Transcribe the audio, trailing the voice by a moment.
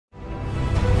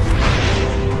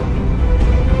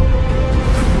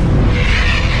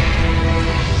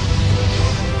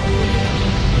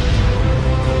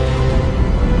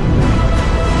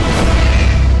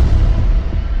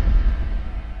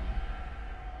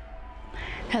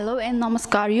Hello and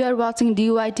namaskar. You are watching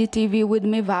DYT TV with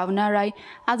me Bhawana rai.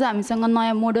 आज हामीसँग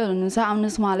नयाँ model हुनुहुन्छ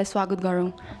आउनुस् उहाँलाई स्वागत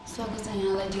गरौँ. स्वागत छ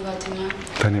यहाँलाई DYT मा.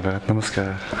 धन्यवाद. नमस्कार.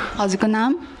 हजुरको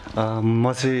नाम?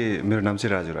 मेरो नाम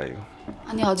चाहिँ राजु राई हो.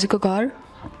 अनि हजुरको घर?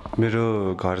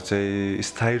 मेरो घर चाहिँ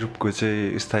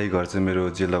स्थायी घर चाहिँ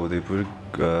मेरो जिल्ला उदयपुर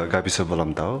गाविस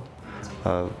बलमता हो.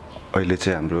 अहिले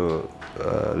चाहिँ हाम्रो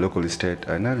लोकल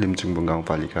स्टेट हैन लिम्चुङबुङ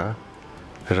गाउँपालिका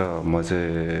र म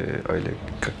चाहिँ अहिले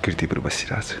कीर्तिपुर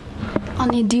बसिरहेको छु.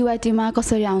 अनि DYT मा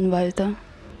कसरी आउनुभयो त?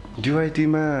 DYT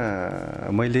मा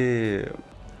मैले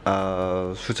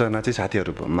सूचना चाहिँ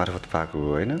साथीहरू मार्फत पाएको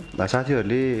हो हैन.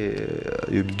 साथीहरूले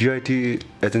यो DYT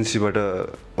एजेन्सीबाट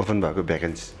ओपन भएको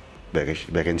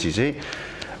भ्याकेन्सी चाहिँ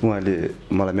उहाँले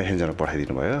मलाई मेसेन्जरमा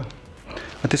पठाइदिनु भयो.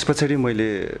 त्यसपछि मैले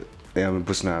यहाँ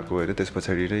बुझ्न आएको हैन.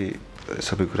 त्यसपछि नै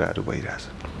सबै कुराहरू भइरहेछ.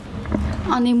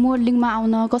 अनि मोडलिङमा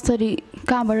आउन कसरी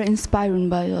कहाँबाट इन्स्पायर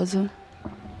हुनुभयो हजुर?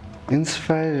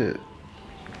 इन्स्पायर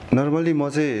नर्मली म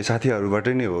चाहिँ साथीहरूबाट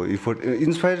नै हो.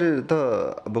 इन्स्पायर त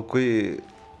अब कोही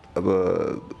अब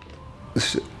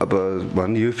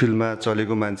भन् यो फिल्डमा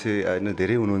चलेको मान्छे हैन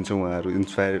धेरै हुनुहुन्छ. उहाँहरू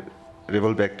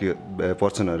इन्स्पायरेबल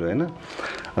पर्सनहरू हैन.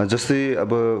 जस्तै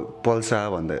अब पल्सा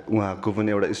भन्दा उहाँको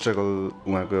पनि एउटा स्ट्रगल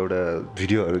उहाँको एउटा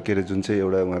भिडियोहरू के अरे जुन चाहिँ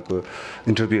एउटा उहाँको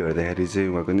इन्टरभ्यू हेर्दाखेरि चाहिँ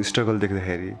उहाँको स्ट्रगल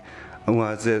देख्दाखेरि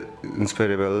उहाँ चाहिँ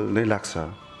इन्स्पायरेबल नै लाग्छ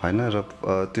हैन. र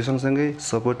त्यो सँगसँगै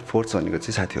सपोर्ट फोर्स भनेको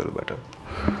चाहिँ साथीहरूबाट.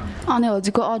 अनि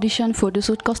हजुरको अडिसन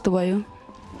फोटोसुट कस्तो भयो?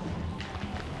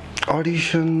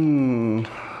 अडिसन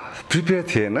प्रिपेयर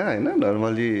थिएन हैन.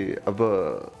 नर्मली अब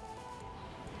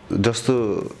जस्तो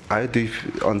आयो त्यही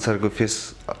अनुसारको फेस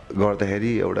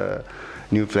गर्दाखेरि एउटा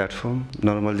न्यू प्लेटफर्म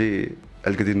नर्मली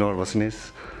अलिकति नर्भसनेस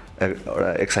एउटा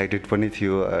एक्साइटेड पनि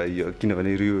थियो. यो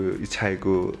किनभने यो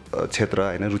इच्छाएको क्षेत्र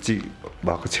हैन रुचि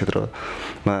भएको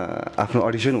क्षेत्रमा आफ्नो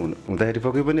अडिसन हुँदाखेरि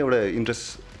पक्कै पनि एउटा इन्ट्रेस्ट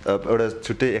एउटा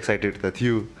छुट्टै एक्साइटेड त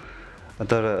थियो.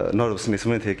 तर नर्भसनेस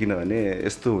पनि थियो किनभने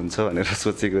यस्तो हुन्छ भनेर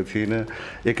सोचेको थिइनँ.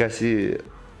 एक्कासी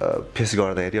फेस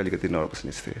गर्दाखेरि अलिकति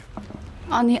नर्भसनेस थियो.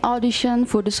 अनि अडिसन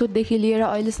फोटोसुटदेखि लिएर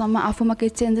अहिलेसम्म आफूमा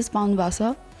केही चेन्जेस पाउनु भएको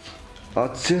छ?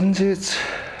 चेन्जेस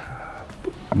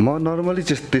म नर्मली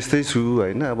त्यस्तै छु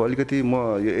हैन. अब अलिकति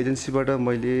म यो एजेन्सीबाट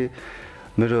मैले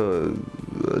मेरो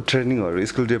ट्रेनिङहरू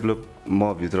स्किल डेभलप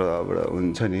म भित्रबाट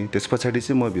हुन्छ नि. त्यस पछाडि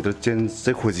चाहिँ म भित्र चेन्ज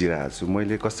चाहिँ खोजिरहेको छु.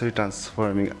 मैले कसरी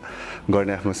ट्रान्सफर्मिङ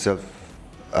गर्ने आफ्नो सेल्फ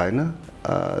हैन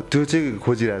त्यो चाहिँ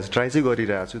खोजिरहेको छु. ट्राई चाहिँ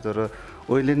गरिरहेको छु. तर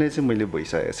अहिले नै चाहिँ मैले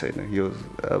भइसकेको छैन. यो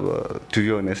अब टु बी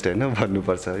अनेस्ट हैन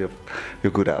भन्नुपर्छ यो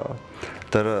कुरा हो.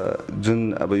 तर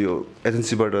जुन अब यो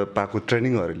एजेन्सीबाट पाएको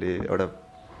ट्रेनिङहरूले एउटा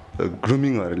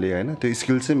ग्रुमिङहरूले हैन त्यो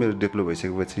स्किल चाहिँ मेरो डेभलप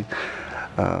भइसकेपछि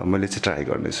मैले चाहिँ ट्राई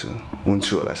गर्नेछु.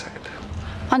 हुन्छु होला सायद.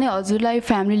 अनि हजुरलाई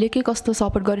फ्यामिलीले के कस्तो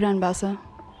सपोर्ट गरिरहनु भएको छ?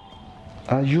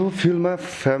 यो फिल्डमा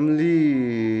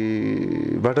फ्यामिलीबाट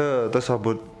त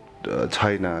सपोर्ट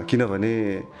छैन. किनभने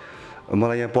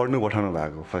मलाई यहाँ पढ्नु पठाउनु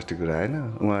भएको फर्स्ट कुरा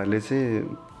हैन. उहाँहरूले चाहिँ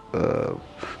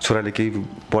छोराले केही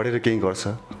पढेर केही गर्छ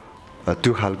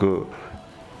त्यो खालको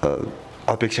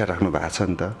अपेक्षा राख्नु भएको छ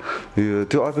नि त.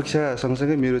 यो त्यो अपेक्षा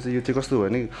सँगसँगै मेरो चाहिँ यो चाहिँ कस्तो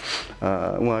भने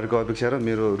उहाँहरूको अपेक्षा र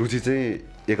मेरो रुचि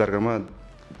चाहिँ एकअर्कामा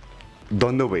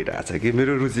द्वन्द्व भइरहेछ कि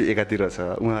मेरो रुचि एकातिर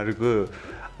छ. उहाँहरूको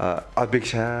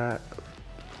अपेक्षा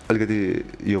अलिकति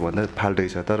योभन्दा फाल्टै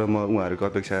छ. तर म उहाँहरूको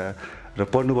अपेक्षा र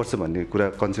पढ्नुपर्छ भन्ने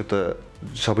कुरा कन्सेप्ट त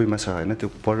सबैमा छ हैन.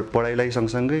 त्यो पढाइलाई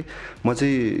सँगसँगै म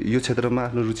चाहिँ यो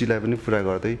क्षेत्रमा आफ्नो रुचिलाई पनि पुरा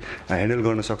गर्दै ह्यान्डल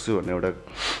गर्न सक्छु भन्ने एउटा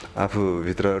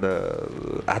आफूभित्र एउटा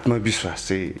आत्मविश्वास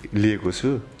चाहिँ लिएको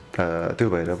छु. त्यो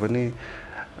भएर पनि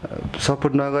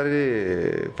सपोर्ट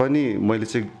नगरे पनि मैले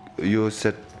चाहिँ यो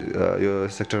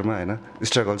सेक्टरमा हैन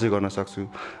स्ट्रगल चाहिँ गर्न सक्छु.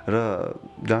 र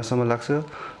जहाँसम्म लाग्छ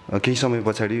केही समय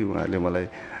पछाडि उहाँहरूले मलाई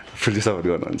फुल्ली सपोर्ट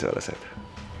गर्नुहुन्छ होला सायद.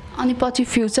 अनि पछि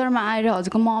फ्युचरमा आएर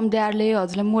हजुरको मम ड्याडले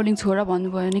हजुरलाई मोडलिङ छोड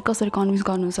भन्नुभयो भने कसरी कन्भिन्स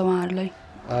गर्नुहुन्छ उहाँहरूलाई?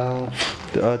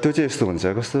 त्यो चाहिँ यस्तो हुन्छ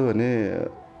कस्तो भने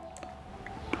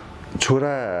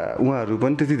छोरा उहाँहरू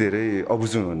पनि त्यति धेरै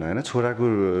अबुझ हुनुहुन्न हैन. छोराको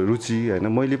रुचि हैन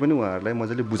मैले पनि उहाँहरूलाई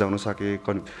मजाले बुझाउन सकेँ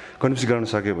कन्भिन्स गर्न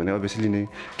सकेँ भने अभियसली नै.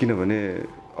 किनभने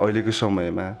अहिलेको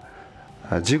समयमा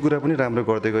जे कुरा पनि राम्रो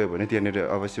गर्दै गयो भने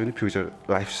त्यहाँनिर अवश्य पनि फ्युचर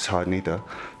लाइफ छ नि त.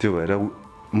 त्यो भएर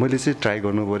मैले चाहिँ ट्राई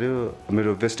गर्नु पऱ्यो.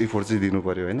 मेरो बेस्ट इफोर्ट चाहिँ दिनु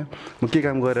पऱ्यो हैन. म के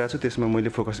काम गरिरहेको छु त्यसमा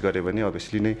मैले फोकस गरेँ भने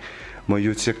अभियसली नै म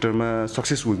यो सेक्टरमा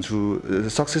सक्सेस हुन्छु.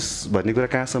 सक्सेस भन्ने कुरा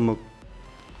कहाँसम्म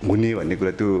हुने भन्ने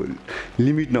कुरा त्यो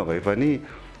लिमिट नभए पनि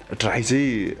ट्राई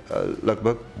चाहिँ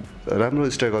लगभग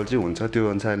राम्रो स्ट्रगल चाहिँ हुन्छ. त्यो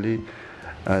अनुसारले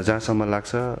जहाँसम्म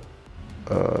लाग्छ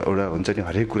एउटा हुन्छ नि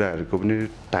हरेक कुराहरूको पनि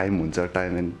टाइम हुन्छ.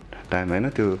 टाइम हैन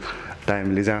त्यो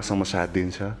टाइमले जहाँसम्म साथ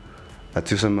दिन्छ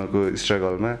त्योसम्मको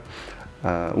स्ट्रगलमा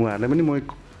उहाँहरूलाई पनि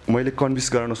मैले कन्भिन्स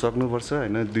गराउन सक्नुपर्छ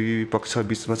होइन, दुई पक्ष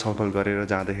बिचमा छलफल गरेर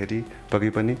जाँदाखेरि पक्कै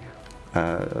पनि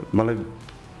मलाई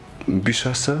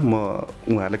विश्वास छ म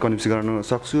उहाँहरूलाई कन्भिन्स गराउन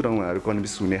सक्छु र उहाँहरू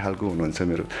कन्भिन्स हुने खालको हुनुहुन्छ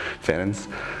मेरो प्यारेन्ट्स,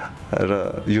 र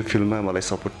यो फिल्ममा मलाई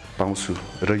सपोर्ट पाउँछु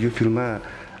र यो फिल्ममा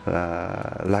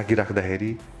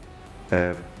लागिराख्दाखेरि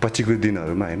पछिको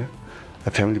दिनहरूमा होइन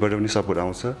फ्यामिलीबाट पनि सपोर्ट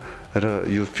आउँछ र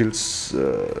यो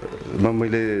फिल्ड्समा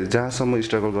मैले जहाँसम्म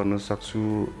स्ट्रगल गर्न सक्छु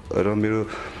र मेरो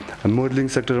मोडलिङ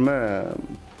सेक्टरमा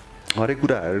हरेक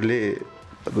कुराहरूले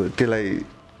अब त्यसलाई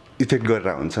इफेक्ट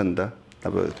गरेर हुन्छ नि त।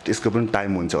 अब त्यसको पनि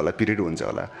टाइम हुन्छ होला, पिरियड हुन्छ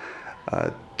होला,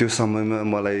 त्यो समयमा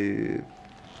मलाई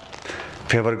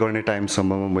फेभर गर्ने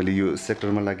टाइमसम्ममा मैले यो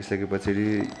सेक्टरमा लागिसके पछाडि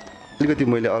अलिकति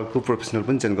मैले अर्को प्रोफेसनल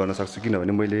पनि चेन्ज गर्न सक्छु,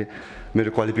 किनभने मैले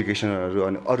मेरो क्वालिफिकेसनहरू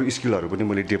अनि अरू स्किलहरू पनि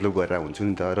मैले डेभलप गरेर हुन्छु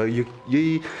नि त, र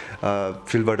यही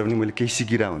फिल्डबाट पनि मैले केही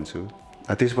सिकिरहेको हुन्छु।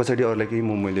 त्यस पछाडि अरूलाई केही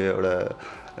मैले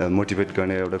एउटा मोटिभेट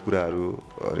गर्ने एउटा कुराहरू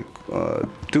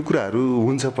त्यो कुराहरू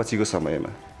हुन्छ पछिको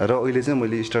समयमा, र अहिले चाहिँ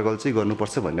मैले स्ट्रगल चाहिँ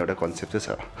गर्नुपर्छ भन्ने एउटा कन्सेप्ट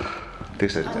चाहिँ छ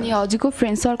त्यसरी। अनि हजुरको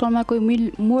फ्रेन्ड सर्कलमा कोही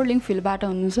मोडलिङ फिल्डबाट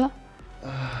हुनुहुन्छ?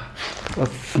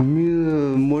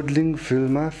 मोडलिङ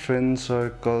फिल्डमा फ्रेन्ड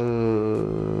सर्कल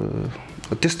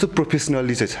त्यस्तो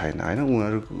प्रोफेसनली चाहिँ छैन होइन,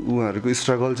 उहाँहरूको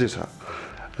स्ट्रगल चाहिँ छ,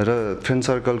 र फ्रेन्ड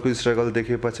सर्कलको स्ट्रगल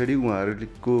देखे पछाडि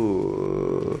उहाँहरूको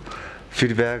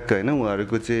फिडब्याक होइन,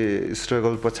 उहाँहरूको चाहिँ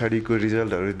स्ट्रगल पछाडिको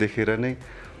रिजल्टहरू देखेर नै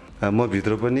म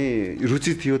भित्र पनि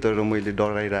रुचि थियो, तर मैले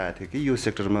डराइरहेको थिएँ कि यो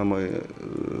सेक्टरमा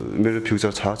मेरो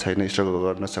फ्युचर छ छैन, स्ट्रगल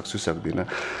गर्न सक्छु सक्दिनँ,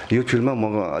 यो फिल्डमा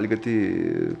म अलिकति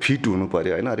फिट हुनु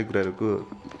पऱ्यो होइन, हरेक कुराहरूको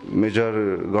मेजर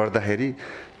गर्दाखेरि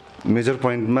मेजर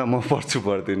पोइन्टमा म पर्छु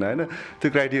पर्दिनँ होइन, त्यो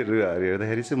क्राइटेरियाहरू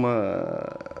हेर्दाखेरि चाहिँ म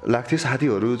लाग्थ्यो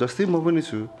साथीहरू जस्तै म पनि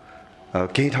छु,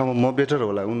 केही ठाउँमा म बेटर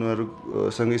होला,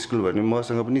 उनीहरूसँग स्किल भने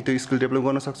मसँग पनि त्यो स्किल डेभलप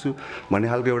गर्न सक्छु भन्ने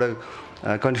खालको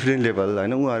एउटा कन्फिडेन्ट लेभल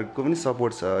होइन, उहाँहरूको पनि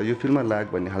सपोर्ट छ, यो फिल्ममा लाग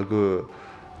भन्ने खालको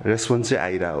रेस्पोन्स चाहिँ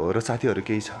आइरहेको हो, र साथीहरू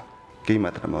केही छ, केही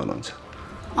मात्रामा हुनुहुन्छ।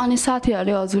 अनि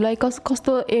साथीहरूले हजुरलाई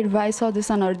कस्तो एडभाइस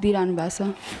सजेसनहरू दिइरहनु भएको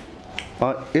छ?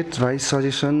 एडभाइस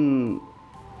सजेसन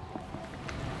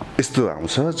यस्तो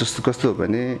आउँछ जस्तो कस्तो हो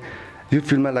भने यो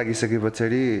फिल्ममा लागिसके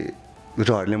पछाडि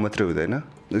रहरले मात्रै हुँदैन,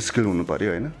 स्किल हुनु पऱ्यो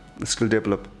होइन, स्किल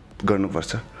डेभलप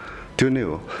गर्नुपर्छ, त्यो नै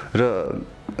हो। र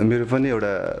मेरो पनि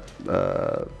एउटा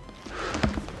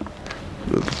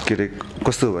के अरे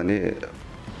कस्तो हो भने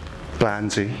प्लान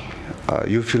चाहिँ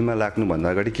यो फिल्ममा लाग्नुभन्दा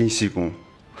अगाडि केही सिकौँ,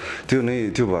 त्यो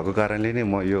भएको कारणले नै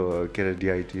म यो के अरे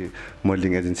डिआइटी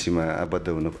मोडलिङ एजेन्सीमा आबद्ध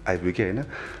हुनु आइपुगेँ होइन,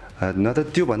 न त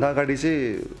त्योभन्दा अगाडि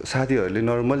चाहिँ साथीहरूले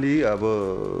नर्मली अब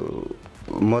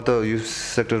म त यो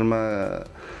सेक्टरमा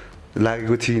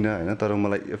लागेको थिइनँ होइन, तर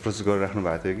मलाई एप्रोच गरिराख्नु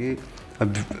भएको थियो कि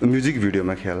म्युजिक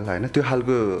भिडियोमा खेल होइन, त्यो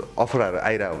खालको अफरहरू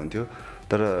आइरहेको हुन्थ्यो,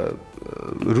 तर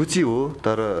रुचि हो,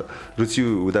 तर रुचि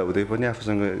हुँदाहुँदै पनि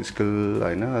आफूसँग स्किल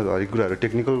होइन, हरेक कुराहरू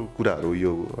टेक्निकल कुराहरू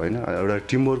यो होइन, एउटा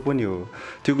टिमवर्क पनि हो,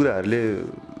 त्यो कुराहरूले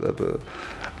अब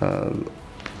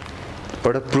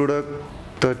एउटा प्रोडक्ट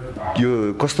त यो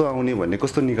कस्तो आउने भन्ने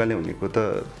कस्तो निकाल्ने भनेको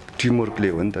त टिमवर्कले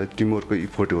हो नि त, टिमवर्कको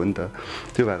इफोर्ट हो नि त,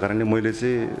 त्यो भएको कारणले मैले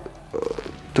चाहिँ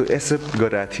त्यो एक्सेप्ट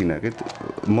गरेको थिइनँ कि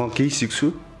म केही सिक्छु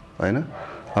होइन,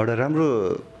 एउटा राम्रो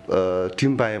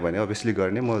टिम पाएँ भने अभियसली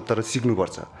गर्ने म, तर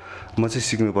सिक्नुपर्छ, म चाहिँ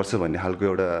सिक्नुपर्छ भन्ने खालको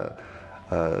एउटा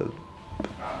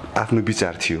आफ्नो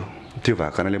विचार थियो, त्यो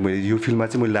भएको कारणले मैले यो फिल्ममा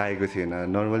चाहिँ मैले लागेको थिएन।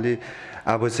 नर्मली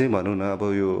अब चाहिँ भनौँ न अब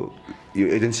यो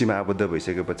एजेन्सीमा आबद्ध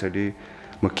भइसके पछाडि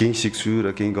म केही सिक्छु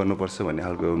र केही गर्नुपर्छ भन्ने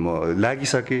खालको म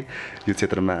लागिसकेँ, यो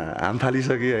क्षेत्रमा हाम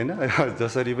फालिसकेँ होइन,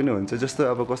 जसरी पनि हुन्छ, जस्तो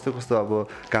अब कस्तो कस्तो अब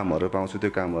कामहरू पाउँछु त्यो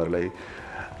कामहरूलाई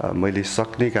मैले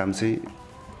सक्ने काम चाहिँ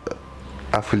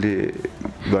आफूले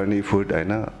गर्ने इफोर्ट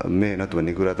होइन, मेहनत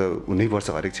भन्ने कुरा त हुनैपर्छ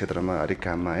हरेक क्षेत्रमा हरेक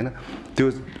काममा होइन, त्यो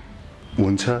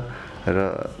हुन्छ र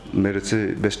मेरो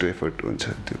चाहिँ बेस्ट एफर्ट हुन्छ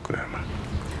त्यो कुरामा।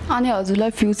 अनि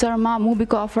हजुरलाई फ्युचरमा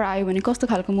मुभीको अफर आयो भने कस्तो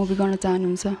खालको मुभी गर्न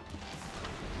चाहनुहुन्छ?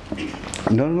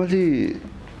 नर्मली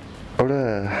एउटा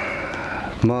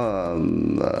म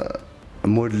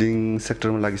मोडलिङ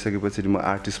सेक्टरमा लागिसकेपछि म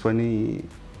आर्टिस्ट पनि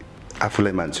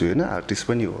आफूलाई मान्छु होइन, आर्टिस्ट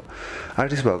पनि हो,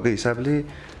 आर्टिस्ट भएको हिसाबले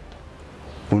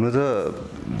हुन त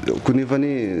कुनै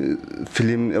पनि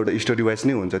फिल्म एउटा स्टोरी वाइज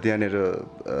नै हुन्छ, त्यहाँनिर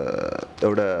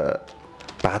एउटा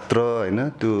पात्र होइन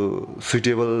त्यो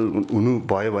सुइटेबल हुनु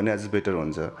भयो भने अझ बेटर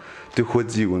हुन्छ, त्यो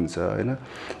खोजी हुन्छ होइन,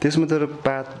 त्यसमा तर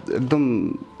एकदम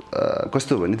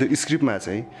कस्तो भने त्यो स्क्रिप्टमा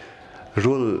चाहिँ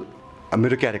रोल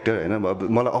मेरो क्यारेक्टर होइन,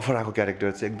 मलाई अफर आएको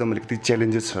क्यारेक्टर चाहिँ एकदम अलिकति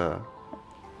च्यालेन्जेस छ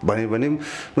भने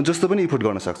म जस्तो पनि इफोर्ट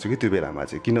गर्न सक्छु कि त्यो बेलामा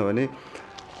चाहिँ, किनभने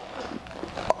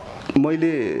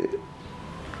मैले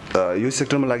यो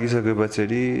सेक्टरमा लागिसके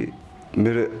पछाडि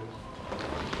मेरो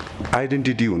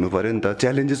आइडेन्टिटी हुनु पऱ्यो नि त,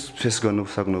 च्यालेन्जेस फेस गर्नु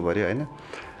सक्नु पऱ्यो होइन,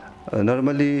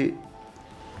 नर्मली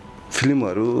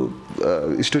फिल्महरू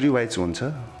स्टोरी वाइज हुन्छ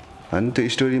होइन त्यो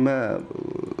स्टोरीमा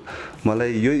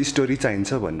मलाई यो स्टोरी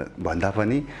चाहिन्छ भन्दा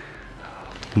पनि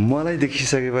मलाई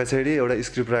देखिसके पछाडि एउटा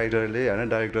स्क्रिप्ट राइटरले होइन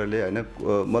डाइरेक्टरले होइन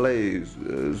मलाई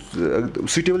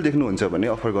सुइटेबल देख्नुहुन्छ भने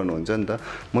अफर गर्नुहुन्छ नि त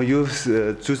म यो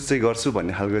चुज चाहिँ गर्छु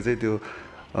भन्ने खालको चाहिँ त्यो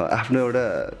आफ्नो एउटा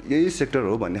यही सेक्टर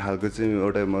हो भन्ने खालको चाहिँ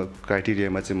एउटा म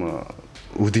क्राइटेरियामा चाहिँ म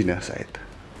हुँदिनँ सायद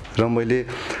र मैले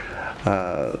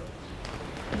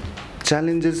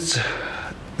च्यालेन्जेस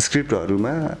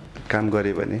स्क्रिप्टहरूमा काम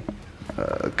गरेँ भने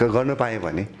गर्न पाएँ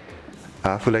भने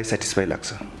आफूलाई सेटिस्फाई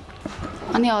लाग्छ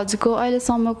अनि हजुरको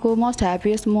अहिलेसम्मको मोस्ट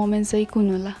ह्याप्पिएस्ट मोमेन्ट चाहिँ कुन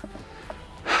होला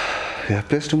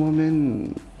ह्याप्पिएस्ट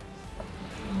मोमेन्ट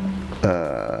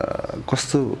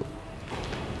कस्तो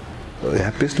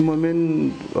ह्याप्पिएस्ट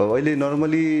मोमेन्ट अहिले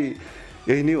नर्मली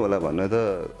यही नै होला भन्न त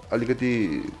अलिकति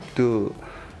त्यो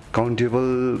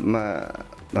काउन्टेबलमा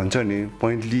भन्छ नि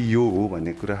पोइन्टली यो हो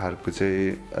भन्ने कुराहरूको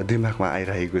चाहिँ दिमागमा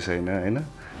आइरहेको छैन होइन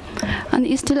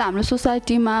अनि स्टिल हाम्रो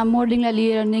सोसाइटीमा मोडलिङलाई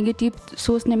लिएर नेगेटिभ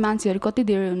सोच्ने मान्छेहरू कति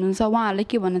धेरै हुनुहुन्छ उहाँहरूले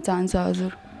के भन्न चाहन्छ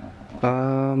हजुर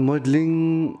मोडलिङ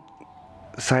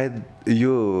सायद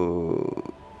यो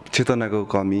चेतनाको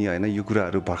कमी होइन यो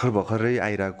कुराहरू भर्खरै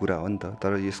आइरहेको कुरा हो नि त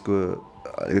तर यसको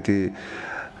अलिकति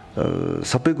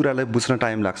सबै कुरालाई बुझ्न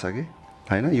टाइम लाग्छ कि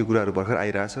होइन यो कुराहरू भर्खर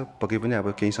आइरहेछ पक्कै पनि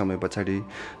अब केही समय पछाडि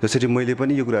जसरी मैले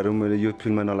पनि यो कुराहरू मैले यो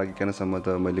फिल्ममा नलागिकनसम्म त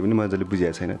मैले पनि मजाले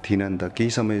बुझेको छैन थिइनँ नि त केही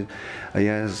समय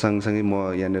यहाँ सँगसँगै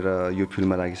म यहाँनिर यो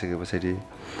फिल्ममा लागिसके पछाडि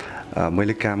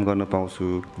मैले काम गर्न पाउँछु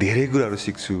धेरै कुराहरू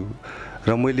सिक्छु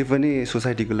र मैले पनि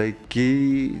सोसाइटीको लागि केही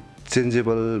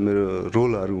चेन्जेबल मेरो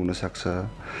रोलहरू हुनसक्छ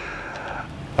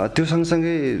त्यो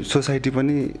सँगसँगै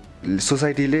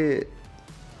सोसाइटीले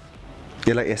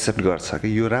यसलाई एक्सेप्ट गर्छ कि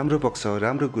यो राम्रो पक्ष हो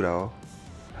राम्रो कुरा हो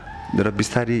र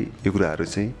बिस्तारै यो कुराहरू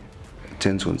चाहिँ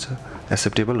चेन्ज हुन्छ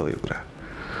एक्सेप्टेबल हो यो कुरा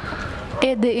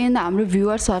एट द एन्ड हाम्रो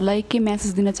भ्युवर्सहरूलाई के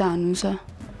मेसेज दिन चाहनुहुन्छ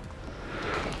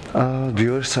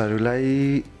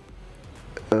भ्युवर्सहरूलाई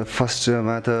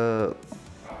फर्स्टमा त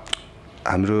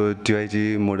हाम्रो टिआइटी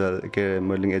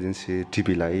मोडलिङ एजेन्सी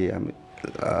टिपीलाई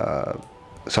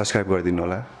सब्सक्राइब गरिदिनु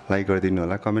होला लाइक गरिदिनु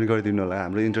होला कमेन्ट गरिदिनु होला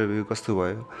हाम्रो इन्टरभ्यू कस्तो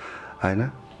भयो होइन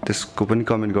त्यसको पनि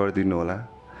कमेन्ट गरिदिनु होला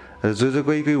जो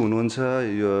कोही हुनुहुन्छ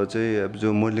यो चाहिँ अब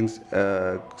जो मोडलिङ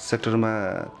सेक्टरमा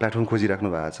प्लेटफर्म खोजिराख्नु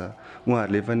भएको छ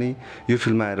उहाँहरूले पनि यो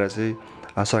फिल्ममा आएर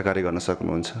चाहिँ सहकार्य गर्न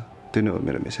सक्नुहुन्छ त्यो नै हो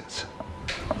मेरो message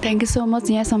thank you so much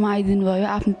यहाँसम्म आइदिनु भयो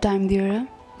आफ्नो टाइम दिएर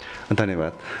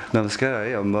धन्यवाद नमस्कार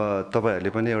है म तपाईँहरूले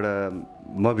पनि एउटा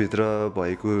मभित्र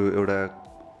भएको एउटा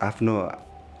आफ्नो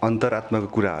अन्तरात्माको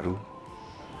कुराहरू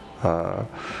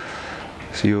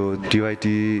यो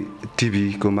टिआइटी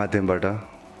टिभीको माध्यमबाट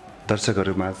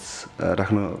दर्शकहरूमाझ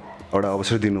राख्नु एउटा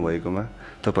अवसर दिनुभएकोमा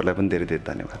तपाईँहरूलाई पनि धेरै धेरै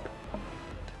धन्यवाद